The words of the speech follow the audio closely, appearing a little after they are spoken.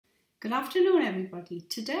Good afternoon, everybody.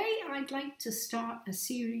 Today I'd like to start a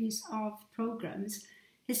series of programmes,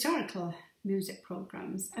 historical music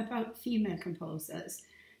programmes, about female composers.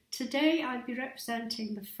 Today I'll be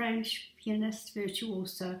representing the French pianist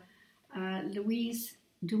virtuoso Louise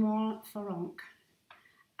Dumont Farrenc,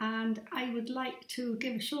 and I would like to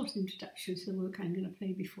give a short introduction to the work I'm going to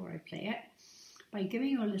play before I play it by giving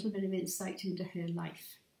you a little bit of insight into her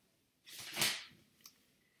life.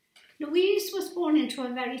 Louise was born into a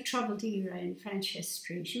very troubled era in French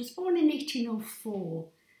history. She was born in 1804,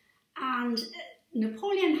 and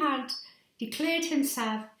Napoleon had declared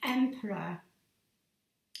himself emperor.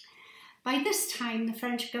 By this time, the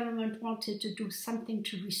French government wanted to do something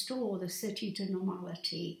to restore the city to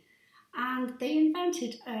normality, and they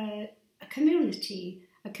invented a community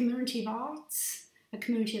of arts, a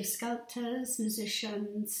community of sculptors,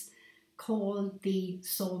 musicians, called the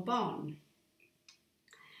Sorbonne.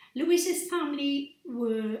 Louise's family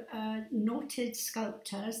were noted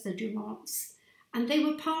sculptors, the Dumonts, and they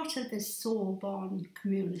were part of this Sorbonne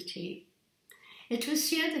community. It was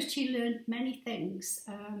here that she learned many things,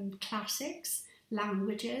 classics,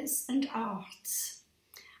 languages and arts,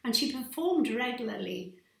 and she performed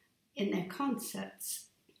regularly in their concerts.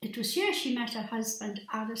 It was here she met her husband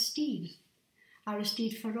Aristide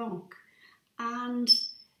Farrenc, and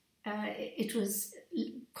it was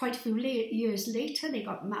quite a few years later they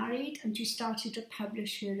got married, and she started to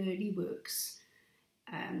publish her early works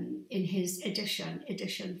in his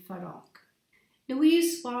edition Farrenc.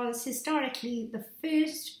 Louise was historically the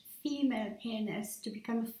first female pianist to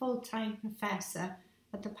become a full-time professor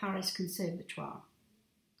at the Paris Conservatoire.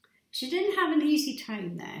 She didn't have an easy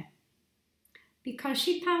time there because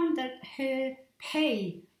she found that her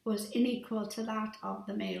pay was unequal to that of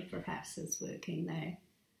the male professors working there.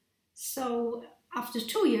 So after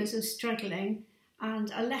 2 years of struggling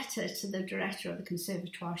and a letter to the director of the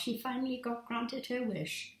conservatoire, she finally got granted her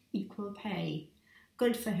wish, equal pay.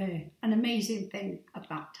 Good for her, an amazing thing at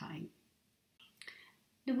that time.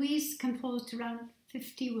 Louise composed around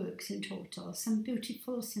 50 works in total, some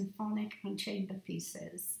beautiful symphonic and chamber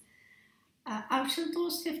pieces. Out of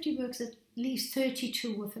those 50 works, at least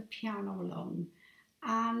 32 were for piano alone.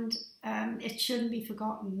 And it shouldn't be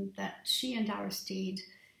forgotten that she and Aristide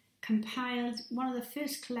compiled one of the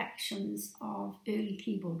first collections of early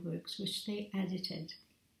keyboard works, which they edited,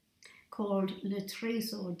 called Le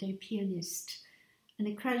Trésor des Pianistes, an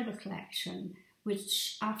incredible collection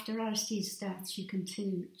which, after Aristide's death, she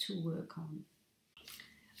continued to work on.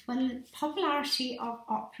 When the popularity of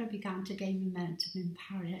opera began to gain momentum in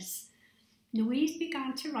Paris, Louise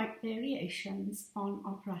began to write variations on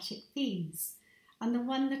operatic themes. And the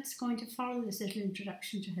one that's going to follow this little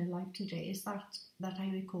introduction to her life today is that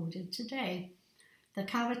I recorded today, the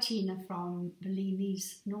Cavatine from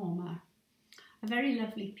Bellinis' Norma. A very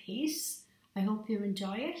lovely piece. I hope you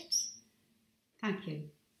enjoy it. Thank you.